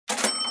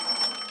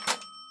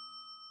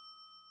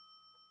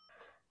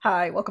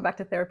Hi, welcome back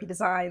to Therapy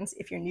Designs.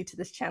 If you're new to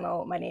this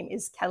channel, my name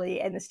is Kelly,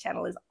 and this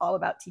channel is all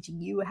about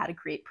teaching you how to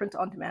create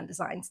print-on-demand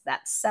designs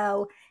that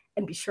sell.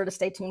 And be sure to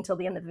stay tuned until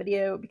the end of the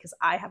video because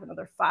I have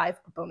another 5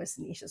 bonus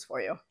niches for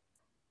you.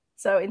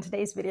 So in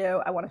today's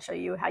video, I want to show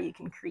you how you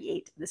can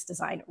create this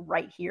design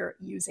right here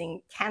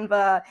using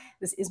Canva.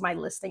 This is my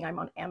listing. I'm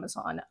on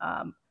Amazon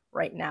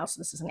right now, so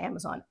this is an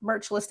Amazon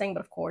merch listing, but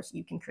of course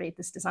you can create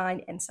this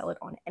design and sell it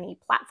on any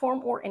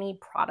platform or any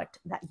product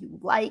that you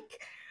like.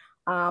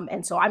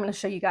 And so I'm going to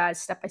show you guys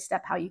step by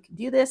step how you can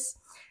do this.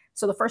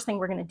 So the first thing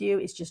we're going to do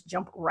is just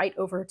jump right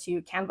over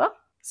to Canva.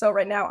 So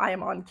right now I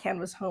am on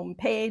Canva's home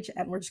page,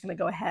 and we're just going to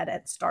go ahead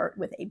and start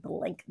with a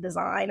blank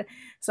design.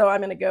 So I'm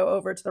going to go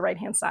over to the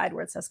right-hand side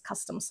where it says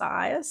custom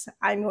size.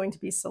 I'm going to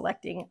be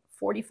selecting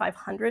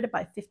 4500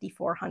 by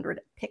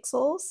 5400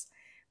 pixels.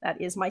 That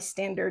is my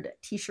standard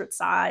t-shirt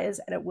size,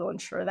 and it will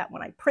ensure that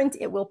when I print,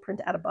 it will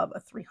print at above a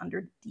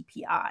 300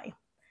 DPI.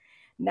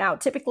 Now,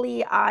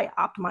 typically, I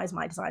optimize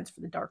my designs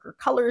for the darker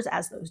colors,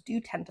 as those do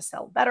tend to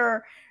sell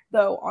better,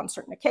 though on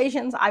certain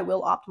occasions, I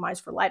will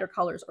optimize for lighter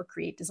colors or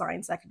create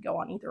designs that could go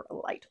on either a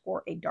light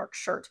or a dark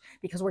shirt.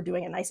 Because we're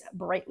doing a nice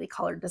brightly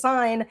colored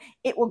design,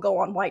 it will go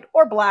on white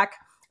or black.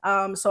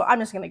 So I'm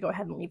just going to go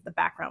ahead and leave the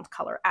background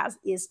color as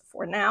is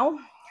for now.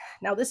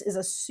 Now, this is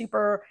a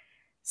super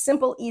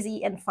simple,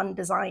 easy, and fun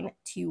design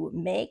to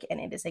make, and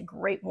it is a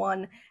great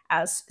one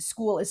as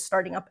school is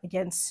starting up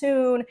again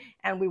soon,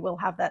 and we will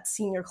have that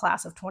senior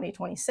class of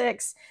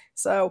 2026.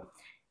 So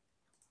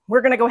we're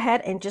going to go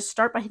ahead and just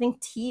start by hitting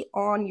T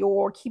on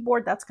your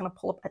keyboard. That's going to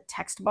pull up a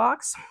text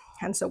box.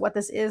 And so what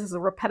this is a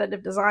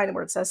repetitive design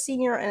where it says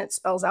senior and it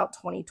spells out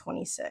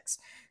 2026.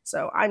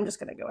 So I'm just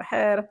going to go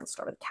ahead. Let's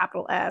start with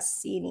capital S,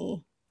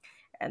 C-N-E,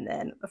 and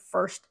then the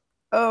first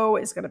O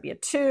is going to be a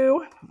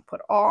 2,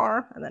 put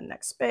R, and then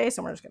next space,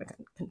 and we're just going to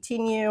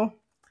continue.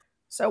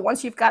 So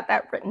once you've got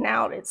that written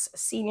out, it's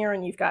senior,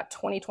 and you've got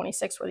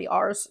 2026 where the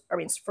R's,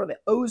 for the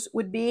O's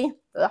would be.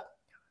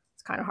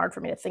 It's kind of hard for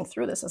me to think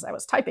through this as I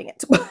was typing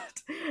it, but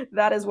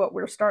that is what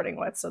we're starting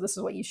with. So this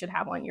is what you should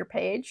have on your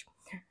page.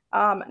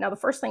 Now, the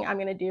first thing I'm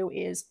going to do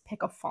is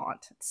pick a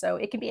font. So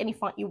it can be any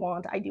font you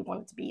want. I do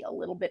want it to be a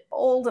little bit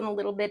bold and a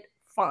little bit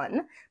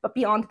fun, but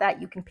beyond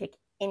that, you can pick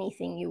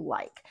anything you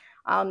like.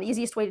 The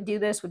easiest way to do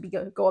this would be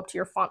go up to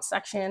your font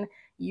section.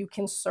 You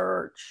can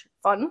search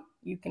fun.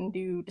 You can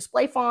do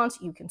display fonts.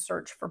 You can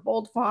search for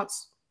bold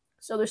fonts.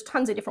 So there's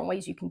tons of different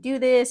ways you can do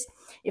this.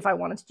 If I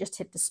wanted to just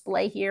hit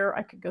display here,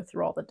 I could go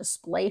through all the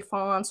display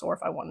fonts, or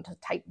if I wanted to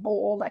type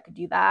bold, I could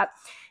do that.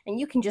 And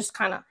you can just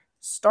kind of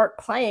start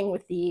playing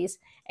with these,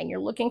 and you're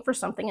looking for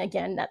something,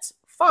 again, that's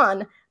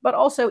fun, but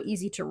also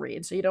easy to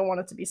read. So you don't want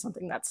it to be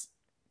something that's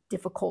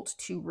difficult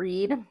to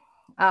read.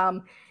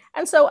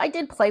 And so I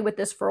did play with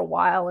this for a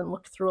while and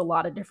looked through a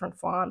lot of different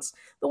fonts.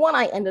 The one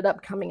I ended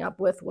up coming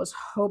up with was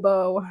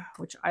Hobo,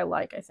 which I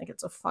like. I think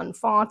it's a fun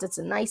font. It's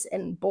a nice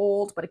and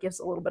bold, but it gives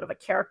a little bit of a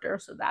character.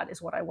 So that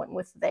is what I went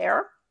with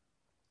there.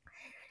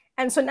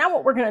 And so now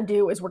what we're going to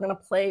do is we're going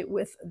to play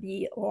with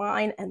the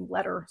line and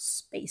letter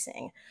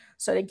spacing.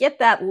 So to get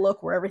that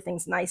look where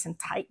everything's nice and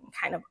tight and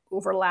kind of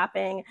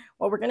overlapping,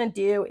 what we're going to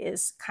do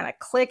is kind of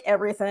click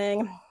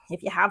everything.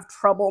 If you have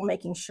trouble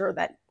making sure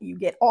that you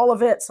get all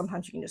of it,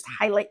 sometimes you can just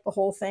highlight the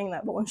whole thing.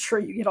 That will ensure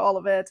you get all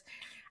of it.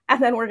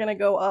 And then we're going to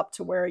go up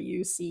to where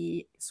you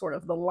see sort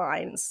of the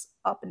lines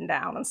up and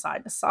down and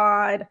side to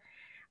side.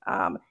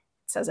 It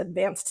says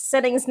advanced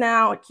settings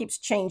now. It keeps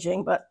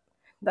changing, but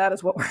that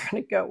is what we're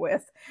going to go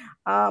with.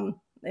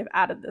 They've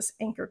added this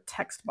anchor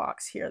text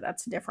box here.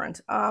 That's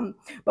different.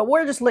 But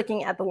we're just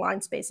looking at the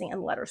line spacing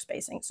and letter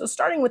spacing. So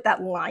starting with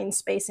that line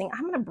spacing,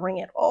 I'm going to bring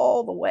it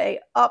all the way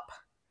up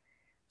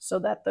so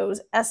that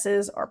those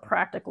S's are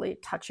practically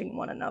touching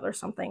one another,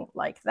 something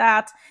like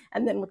that.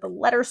 And then with the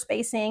letter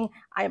spacing,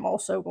 I am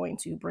also going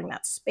to bring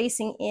that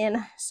spacing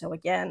in. So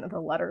again, the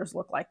letters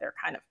look like they're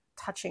kind of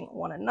touching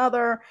one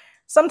another.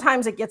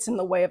 Sometimes it gets in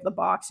the way of the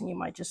box, and you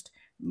might just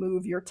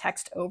move your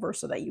text over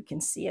so that you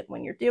can see it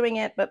when you're doing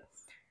it. But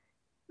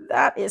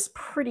that is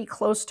pretty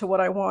close to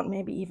what I want,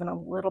 maybe even a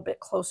little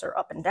bit closer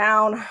up and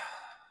down.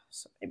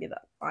 So maybe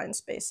that line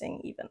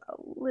spacing even a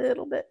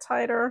little bit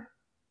tighter.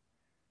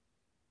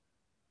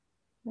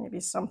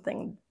 Maybe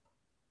something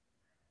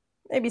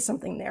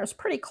there is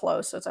pretty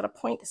close. So it's at a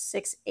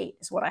 0.68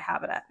 is what I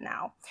have it at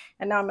now.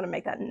 And now I'm going to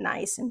make that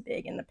nice and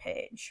big in the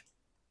page.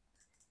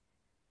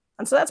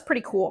 And so that's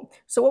pretty cool.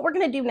 So what we're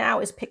going to do now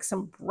is pick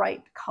some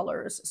bright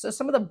colors. So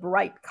some of the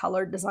bright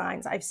colored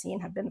designs I've seen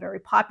have been very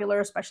popular,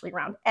 especially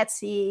around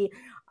Etsy.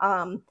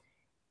 And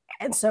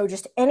so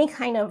just any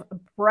kind of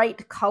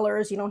bright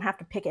colors. You don't have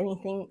to pick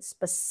anything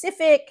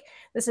specific.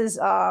 This is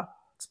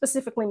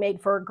specifically made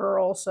for a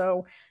girl.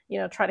 So,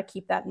 try to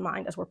keep that in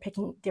mind as we're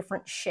picking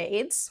different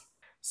shades.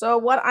 So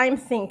what I'm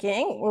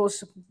thinking,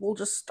 we'll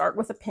just start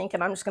with a pink,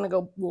 and I'm just going to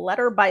go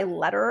letter by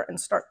letter and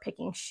start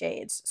picking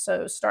shades.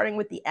 So starting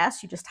with the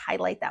S, you just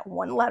highlight that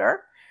one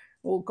letter.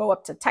 We'll go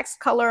up to text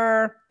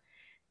color.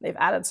 They've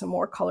added some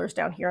more colors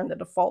down here in the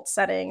default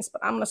settings,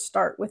 but I'm going to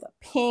start with a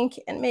pink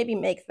and maybe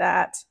make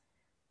that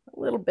a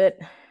little bit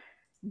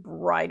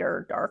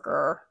brighter,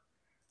 darker,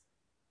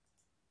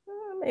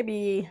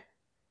 maybe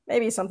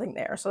something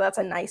there. So that's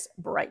a nice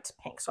bright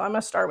pink. So I'm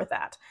going to start with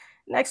that.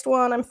 Next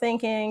one, I'm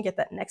thinking, get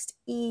that next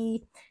E,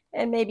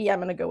 and maybe I'm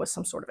going to go with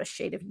some sort of a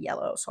shade of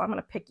yellow. So I'm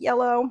going to pick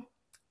yellow.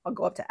 I'll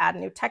go up to add a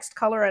new text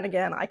color. And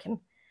again, I can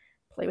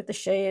play with the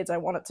shades. I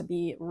want it to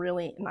be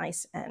really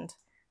nice and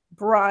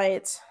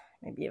bright,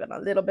 maybe even a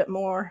little bit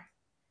more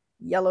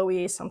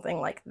yellowy, something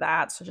like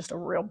that. So just a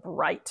real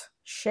bright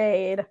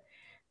shade.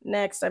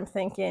 Next, I'm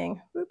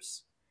thinking,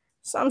 oops,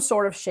 some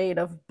sort of shade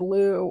of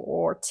blue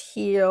or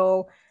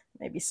teal.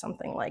 Maybe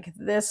something like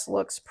this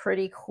looks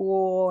pretty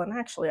cool. And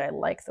actually, I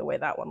like the way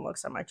that one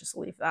looks. I might just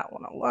leave that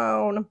one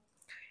alone.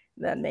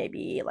 Then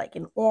maybe like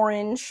an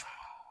orange.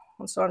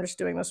 And so I'm just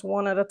doing this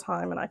one at a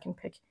time, and I can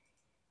pick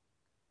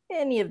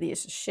any of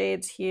these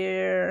shades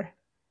here.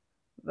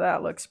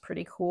 That looks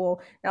pretty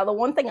cool. Now, the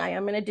one thing I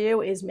am going to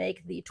do is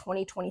make the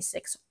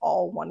 2026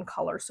 all one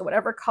color. So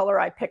whatever color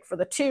I pick for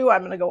the two, I'm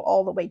going to go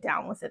all the way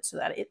down with it so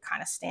that it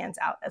kind of stands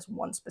out as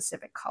one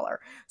specific color.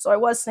 So I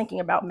was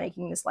thinking about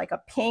making this like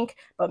a pink,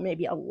 but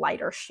maybe a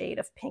lighter shade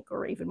of pink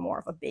or even more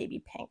of a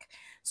baby pink.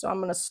 So I'm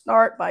going to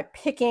start by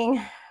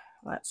picking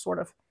that sort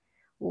of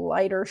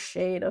lighter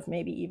shade of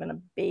maybe even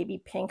a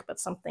baby pink, but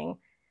something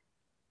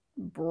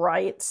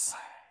bright.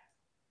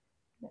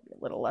 Maybe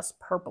a little less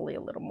purpley, a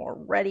little more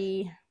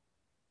reddy.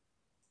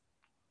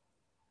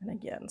 And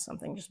again,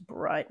 something just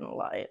bright and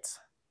light.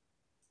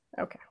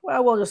 Okay,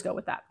 well, we'll just go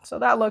with that. So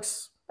that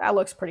looks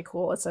pretty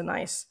cool. It's a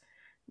nice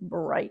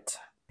bright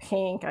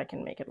pink. I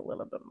can make it a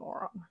little bit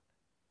more on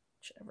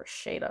whichever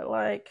shade I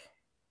like.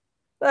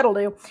 That'll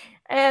do.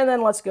 And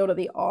then let's go to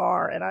the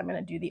R, and I'm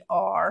going to do the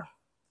R.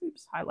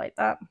 Oops, highlight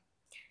that.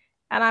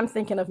 And I'm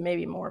thinking of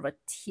maybe more of a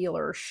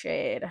tealer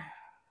shade.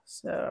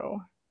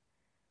 So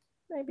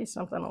maybe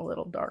something a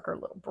little darker, a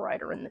little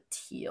brighter in the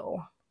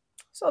teal.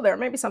 So there,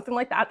 maybe something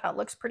like that. That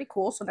looks pretty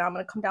cool. So now I'm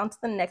going to come down to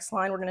the next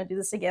line. We're going to do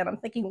this again. I'm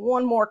thinking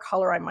one more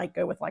color. I might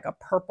go with like a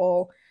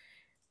purple.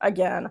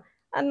 Again,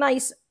 a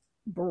nice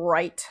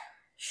bright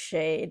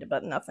shade,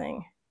 but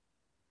nothing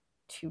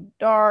too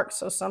dark.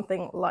 So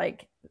something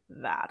like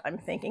that, I'm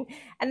thinking.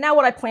 And now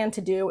what I plan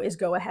to do is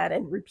go ahead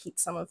and repeat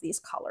some of these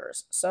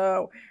colors.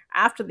 So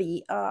after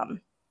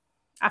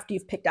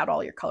you've picked out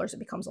all your colors, it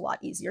becomes a lot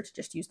easier to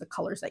just use the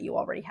colors that you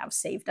already have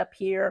saved up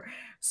here.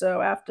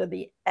 So after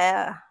the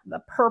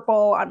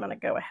purple, I'm going to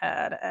go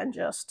ahead and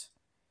just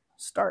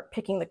start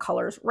picking the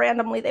colors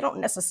randomly. They don't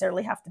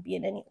necessarily have to be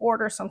in any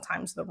order.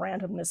 Sometimes the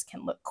randomness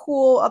can look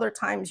cool. Other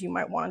times you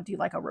might want to do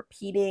like a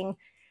repeating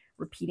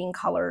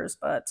colors,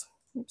 but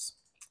oops,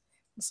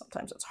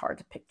 sometimes it's hard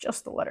to pick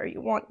just the letter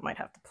you want. You might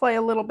have to play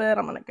a little bit.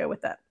 I'm going to go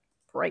with that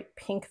bright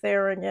pink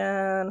there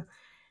again,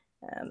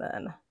 and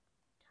then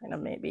kind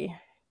of maybe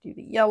do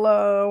the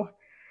yellow.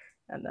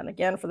 And then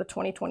again for the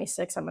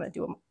 2026, I'm going to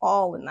do them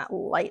all in that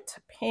light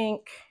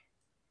pink.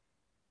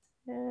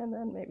 And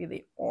then maybe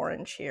the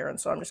orange here. And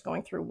so I'm just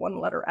going through one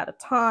letter at a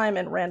time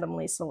and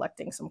randomly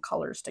selecting some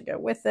colors to go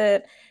with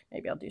it.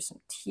 Maybe I'll do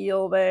some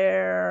teal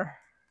there.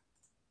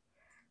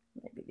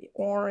 Maybe the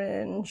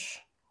orange.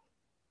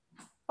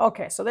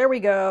 Okay, so there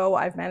we go.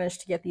 I've managed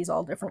to get these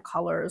all different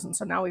colors. And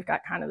so now we've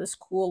got kind of this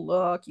cool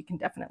look. You can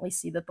definitely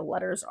see that the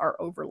letters are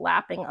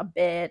overlapping a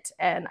bit.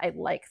 And I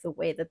like the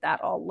way that that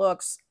all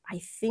looks. I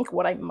think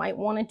what I might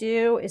want to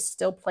do is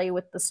still play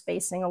with the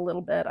spacing a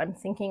little bit. I'm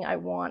thinking I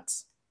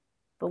want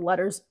the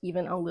letters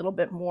even a little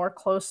bit more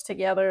close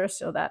together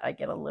so that I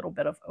get a little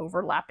bit of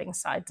overlapping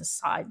side to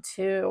side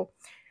too.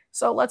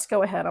 So let's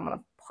go ahead. I'm going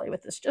to play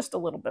with this just a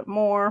little bit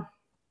more.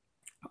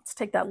 Let's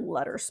take that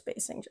letter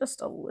spacing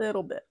just a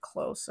little bit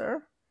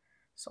closer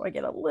so I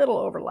get a little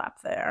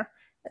overlap there,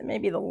 and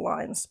maybe the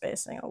line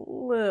spacing a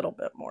little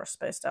bit more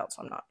spaced out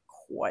so I'm not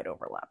quite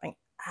overlapping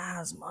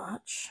as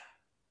much.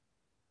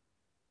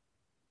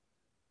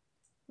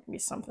 Maybe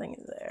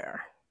something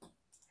there.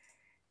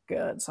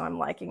 Good, so I'm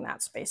liking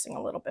that spacing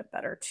a little bit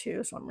better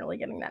too, so I'm really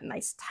getting that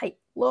nice tight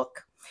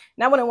look.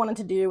 Now what I wanted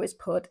to do is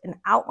put an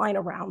outline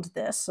around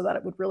this so that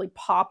it would really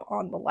pop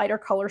on the lighter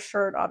color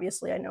shirt.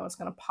 Obviously, I know it's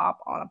going to pop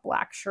on a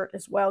black shirt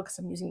as well because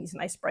I'm using these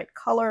nice bright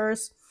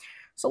colors.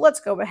 So let's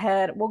go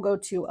ahead. We'll go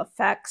to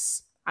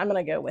Effects. I'm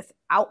going to go with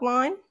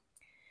Outline.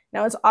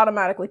 Now it's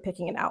automatically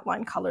picking an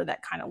outline color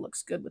that kind of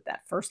looks good with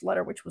that first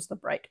letter, which was the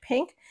bright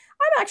pink.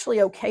 I'm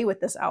actually okay with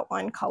this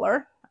outline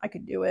color. I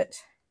could do it,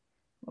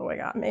 what do I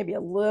got? Maybe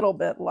a little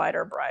bit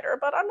lighter, brighter,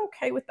 but I'm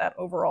okay with that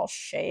overall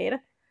shade.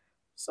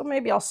 So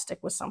maybe I'll stick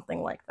with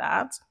something like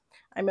that.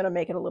 I'm going to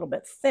make it a little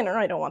bit thinner.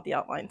 I don't want the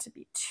outline to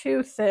be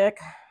too thick.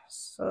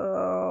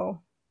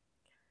 So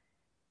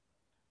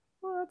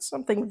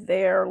something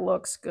there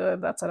looks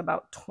good. That's at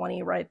about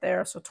 20 right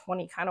there. So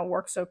 20 kind of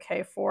works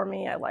okay for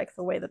me. I like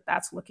the way that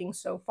that's looking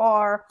so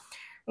far.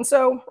 And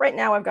so right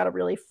now I've got a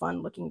really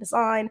fun looking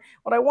design.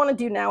 What I want to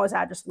do now is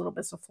add just little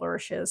bits of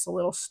flourishes, so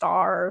little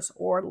stars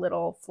or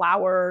little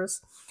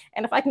flowers.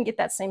 And if I can get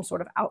that same sort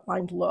of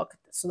outlined look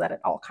so that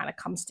it all kind of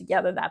comes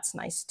together, that's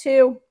nice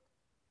too.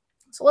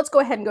 So let's go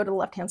ahead and go to the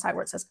left-hand side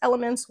where it says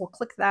elements. We'll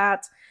click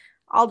that.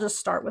 I'll just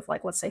start with,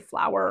 like, let's say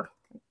flower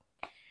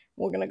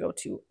we're gonna go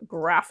to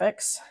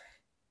graphics.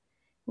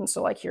 And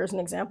so like here's an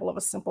example of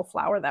a simple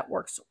flower that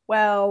works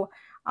well.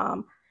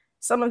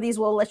 Some of these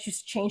will let you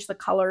change the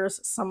colors,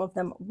 some of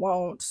them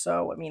won't.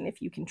 So I mean,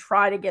 if you can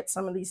try to get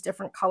some of these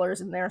different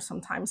colors in there,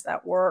 sometimes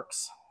that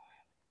works.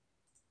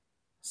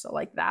 So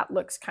like that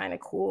looks kind of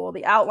cool.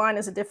 The outline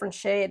is a different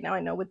shade. Now I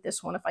know with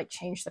this one, if I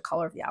change the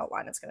color of the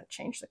outline, it's going to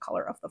change the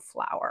color of the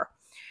flower.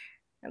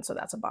 And so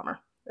that's a bummer,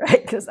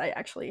 right? Because I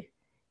actually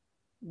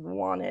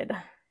wanted,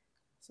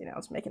 see, now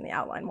it's making the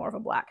outline more of a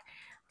black.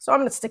 So I'm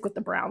going to stick with the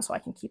brown so I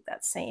can keep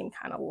that same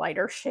kind of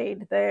lighter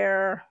shade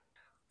there.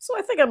 So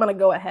I think I'm going to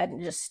go ahead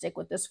and just stick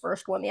with this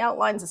first one. The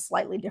outline's a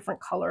slightly different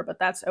color, but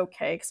that's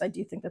okay because I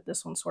do think that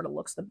this one sort of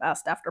looks the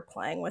best after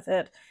playing with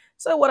it.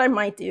 So what I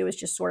might do is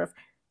just sort of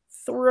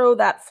throw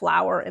that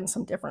flower in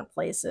some different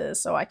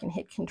places. So I can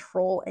hit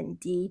Control and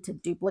D to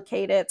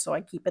duplicate it so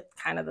I keep it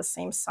kind of the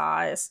same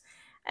size.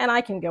 And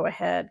I can go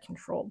ahead,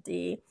 Control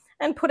D,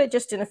 and put it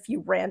just in a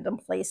few random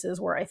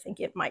places where I think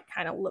it might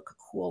kind of look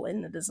cool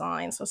in the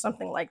design. So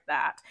something like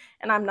that.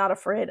 And I'm not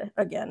afraid,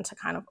 again, to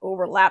kind of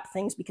overlap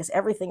things because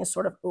everything is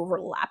sort of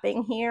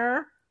overlapping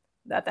here.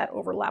 That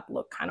overlap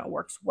look kind of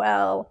works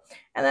well.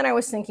 And then I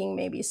was thinking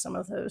maybe some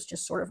of those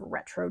just sort of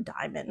retro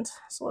diamond.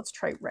 So let's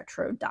try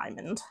retro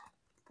diamond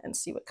and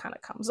see what kind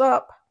of comes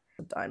up.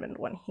 The diamond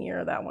one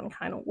here, that one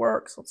kind of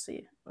works. Let's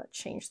see, let's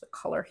change the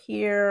color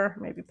here.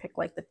 Maybe pick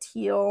like the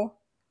teal.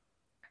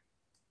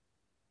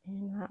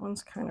 And that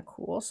one's kind of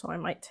cool. So I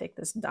might take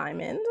this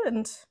diamond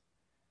and,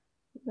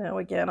 you know,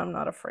 again, I'm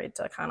not afraid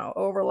to kind of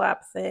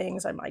overlap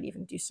things. I might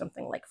even do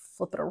something like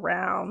flip it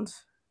around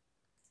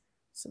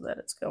so that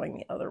it's going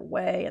the other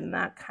way. And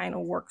that kind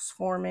of works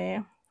for me.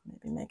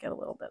 Maybe make it a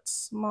little bit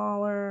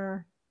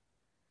smaller.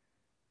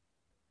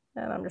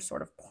 And I'm just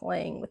sort of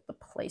playing with the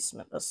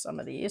placement of some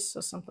of these. So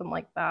something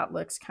like that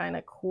looks kind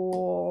of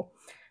cool.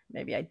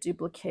 Maybe I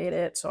duplicate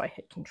it. So I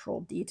hit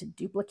Control D to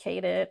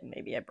duplicate it.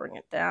 Maybe I bring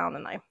it down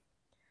and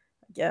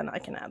again, I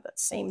can add that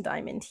same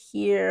diamond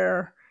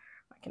here.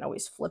 I can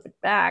always flip it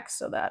back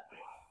so that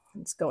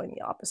it's going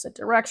the opposite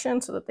direction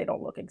so that they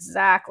don't look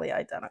exactly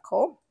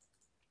identical.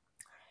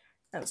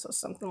 And so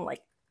something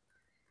like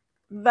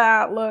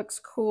that looks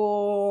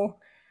cool.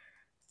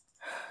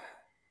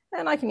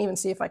 And I can even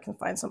see if I can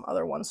find some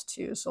other ones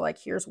too. So like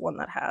here's one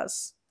that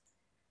has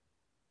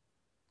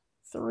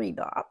 3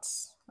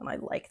 dots and I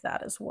like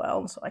that as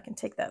well. So I can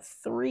take that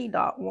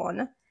 3-dot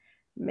one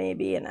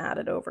maybe and add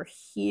it over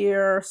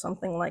here,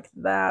 something like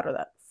that, or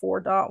that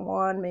 4-dot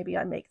one. Maybe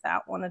I make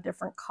that one a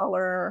different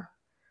color.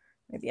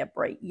 Maybe a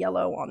bright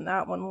yellow on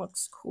that one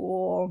looks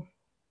cool.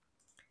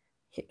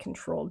 Hit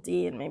Control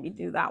D and maybe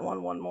do that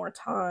one more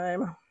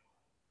time.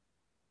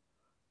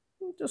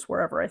 Just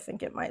wherever I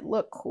think it might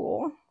look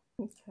cool.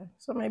 Okay,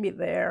 so maybe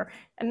there.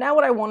 And now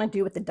what I want to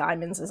do with the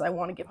diamonds is I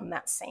want to give them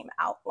that same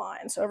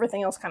outline. So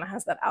everything else kind of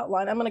has that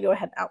outline. I'm going to go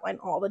ahead and outline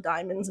all the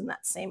diamonds in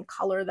that same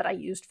color that I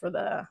used for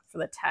the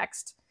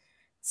text.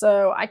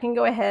 So I can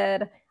go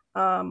ahead,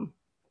 I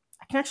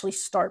can actually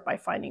start by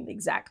finding the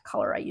exact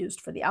color I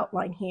used for the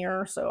outline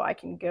here. So I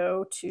can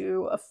go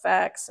to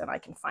Effects and I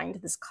can find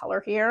this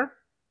color here.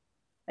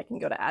 I can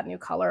go to Add New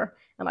Color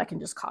and I can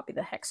just copy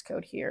the hex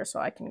code here. So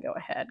I can go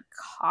ahead,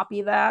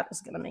 copy that.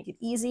 It's going to make it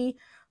easy.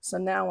 So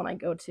now when I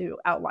go to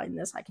outline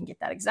this, I can get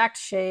that exact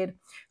shade.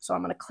 So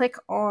I'm going to click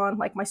on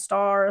like my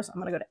stars. I'm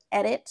going to go to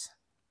Edit.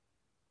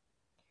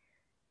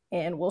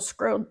 And we'll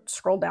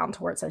scroll down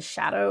to where it says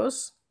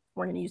Shadows.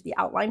 We're going to use the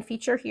outline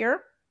feature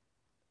here.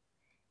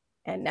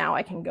 And now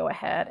I can go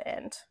ahead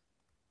and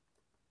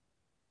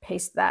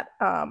paste that,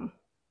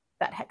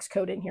 that hex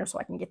code in here so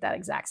I can get that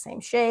exact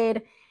same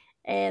shade.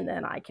 And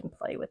then I can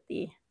play with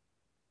the,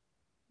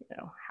 you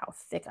know, how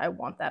thick I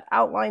want that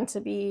outline to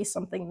be,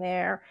 something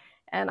there.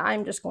 And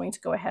I'm just going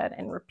to go ahead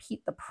and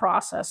repeat the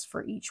process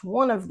for each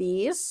one of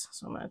these.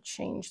 So I'm going to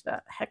change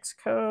that hex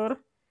code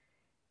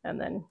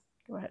and then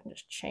go ahead and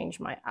just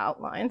change my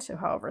outline to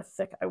however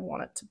thick I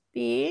want it to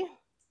be.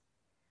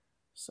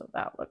 So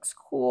that looks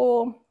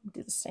cool.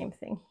 Do the same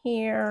thing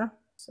here.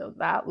 So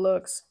that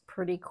looks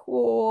pretty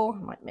cool.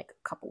 I might make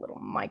a couple little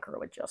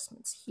micro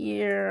adjustments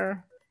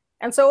here.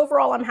 And so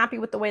overall, I'm happy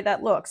with the way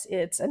that looks.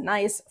 It's a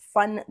nice,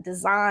 fun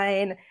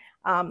design.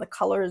 The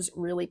colors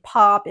really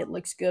pop. It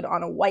looks good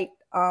on a white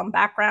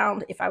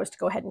background. If I was to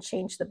go ahead and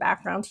change the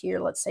background here,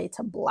 let's say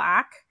to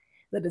black,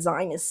 the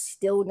design is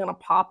still gonna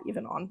pop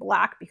even on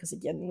black because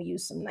again, we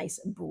use some nice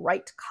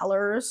bright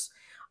colors.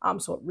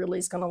 So it really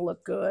is gonna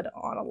look good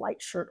on a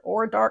light shirt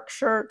or a dark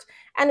shirt.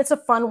 And it's a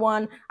fun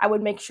one. I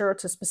would make sure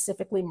to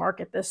specifically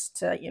market this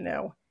to, you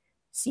know,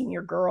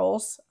 senior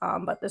girls,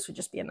 but this would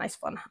just be a nice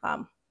fun,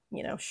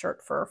 you know,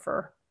 shirt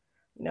for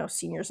you know,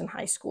 seniors in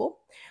high school.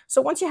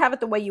 So once you have it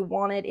the way you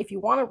want it, if you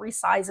want to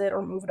resize it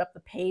or move it up the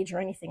page or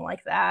anything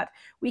like that,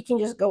 we can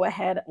just go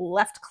ahead,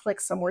 left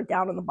click somewhere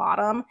down in the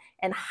bottom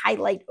and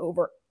highlight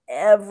over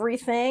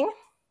everything.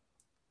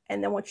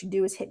 And then what you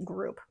do is hit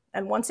group.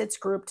 And once it's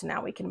grouped,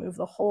 now we can move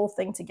the whole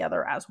thing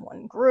together as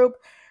one group,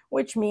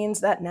 which means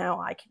that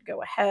now I can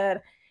go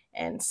ahead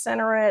and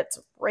center it,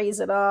 raise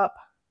it up,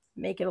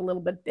 make it a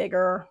little bit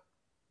bigger.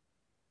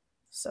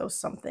 So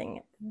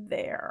something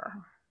there.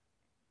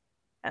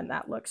 And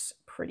that looks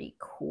pretty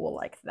cool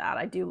like that.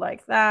 I do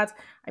like that.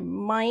 I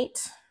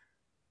might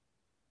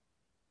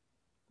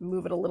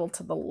move it a little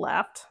to the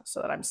left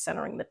so that I'm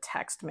centering the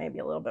text maybe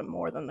a little bit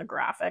more than the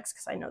graphics,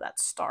 because I know that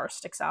star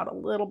sticks out a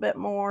little bit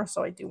more.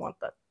 So I do want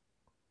the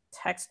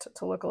text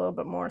to look a little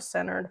bit more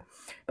centered.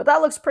 But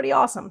that looks pretty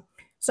awesome.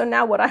 So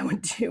now what I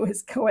would do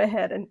is go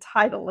ahead and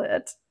title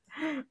it.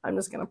 I'm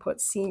just going to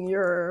put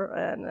senior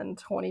and then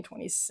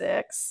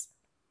 2026.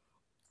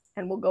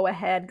 And we'll go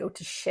ahead, go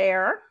to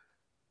share.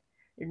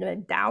 You're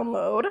going to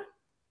download.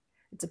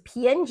 It's a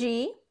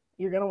PNG.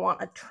 You're going to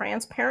want a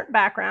transparent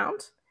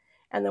background.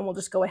 And then we'll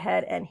just go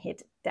ahead and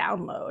hit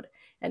download.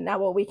 And now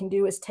what we can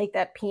do is take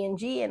that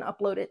PNG and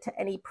upload it to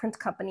any print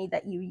company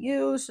that you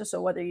use.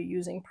 So whether you're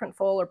using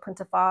Printful or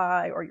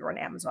Printify, or you're on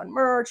Amazon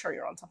Merch, or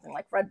you're on something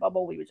like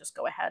Redbubble, we would just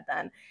go ahead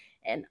then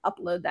and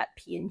upload that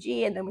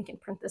PNG, and then we can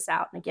print this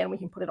out. And again, we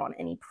can put it on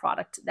any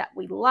product that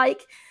we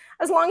like,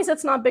 as long as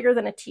it's not bigger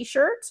than a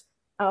t-shirt.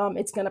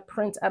 It's going to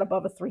print at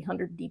above a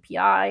 300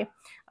 DPI.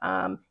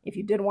 If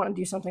you did want to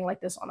do something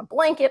like this on a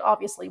blanket,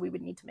 obviously we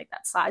would need to make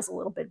that size a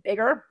little bit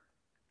bigger.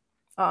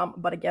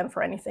 But again,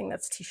 for anything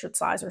that's t-shirt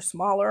size or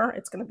smaller,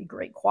 it's going to be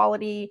great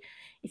quality.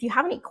 If you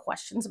have any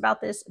questions about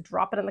this,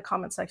 drop it in the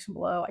comment section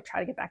below. I try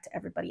to get back to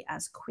everybody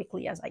as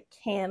quickly as I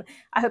can.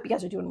 I hope you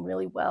guys are doing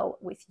really well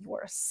with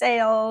your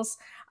sales.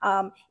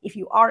 If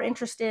you are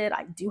interested,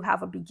 I do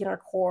have a beginner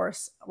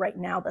course right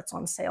now that's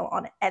on sale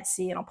on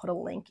Etsy, and I'll put a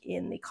link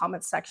in the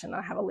comment section.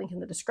 I have a link in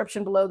the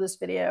description below this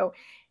video.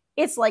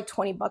 It's like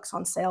 20 bucks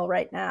on sale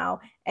right now,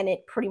 and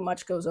it pretty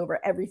much goes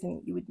over everything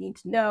that you would need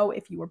to know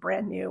if you were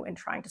brand new and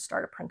trying to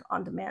start a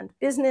print-on-demand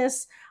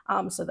business.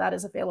 So that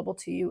is available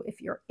to you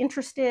if you're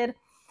interested.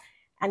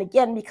 And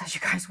again, because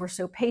you guys were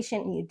so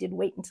patient and you did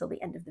wait until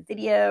the end of the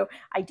video,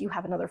 I do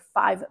have another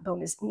 5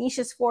 bonus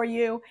niches for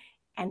you.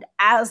 And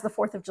as the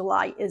 4th of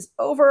July is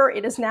over,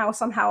 it is now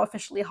somehow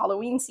officially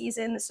Halloween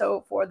season.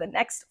 So for the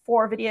next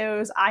 4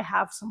 videos, I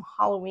have some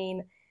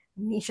Halloween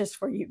niches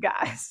for you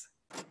guys.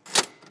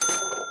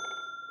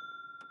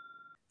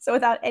 So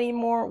without any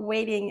more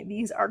waiting,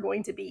 these are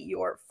going to be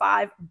your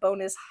 5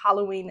 bonus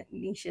Halloween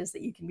niches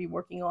that you can be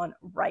working on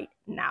right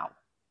now.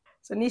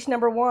 So niche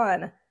number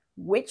 1,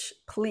 witch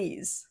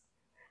please.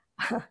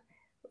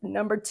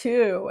 Number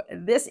 2,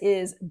 this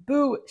is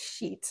boo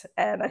sheet.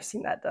 And I've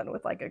seen that done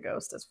with like a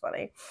ghost, it's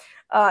funny.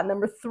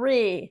 Number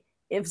 3,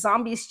 if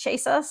zombies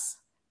chase us,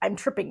 I'm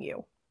tripping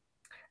you.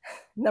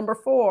 Number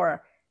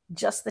 4,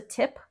 just the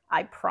tip,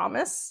 I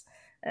promise.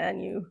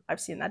 And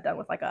I've seen that done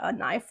with like a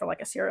knife for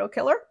like a serial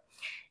killer.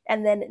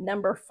 And then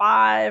number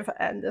 5,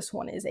 and this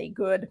one is a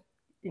good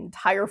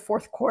entire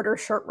 4th quarter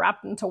shirt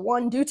wrapped into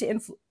one due to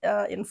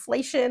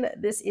inflation.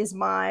 This is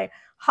my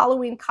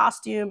Halloween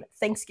costume,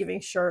 Thanksgiving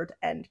shirt,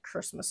 and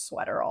Christmas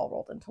sweater all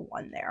rolled into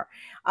one there.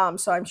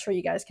 So I'm sure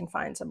you guys can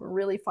find some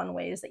really fun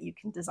ways that you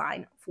can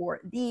design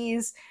for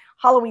these.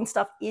 Halloween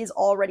stuff is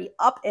already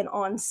up and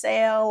on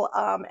sale,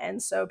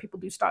 and so people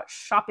do start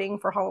shopping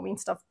for Halloween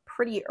stuff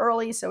pretty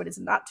early, so it is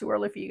not too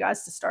early for you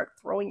guys to start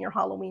throwing your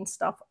Halloween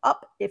stuff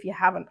up if you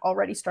haven't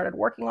already started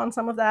working on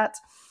some of that.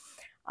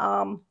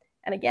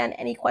 And again,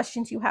 any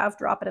questions you have,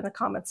 drop it in the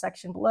comment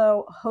section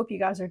below. Hope you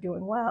guys are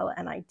doing well,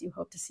 and I do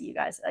hope to see you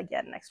guys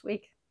again next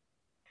week.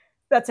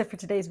 That's it for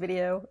today's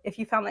video. If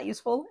you found that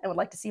useful and would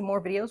like to see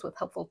more videos with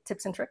helpful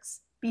tips and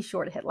tricks, be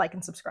sure to hit like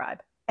and subscribe,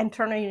 and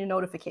turn on your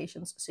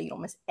notifications so you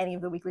don't miss any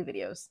of the weekly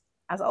videos.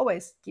 As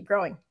always, keep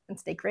growing and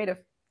stay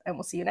creative, and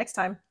we'll see you next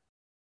time.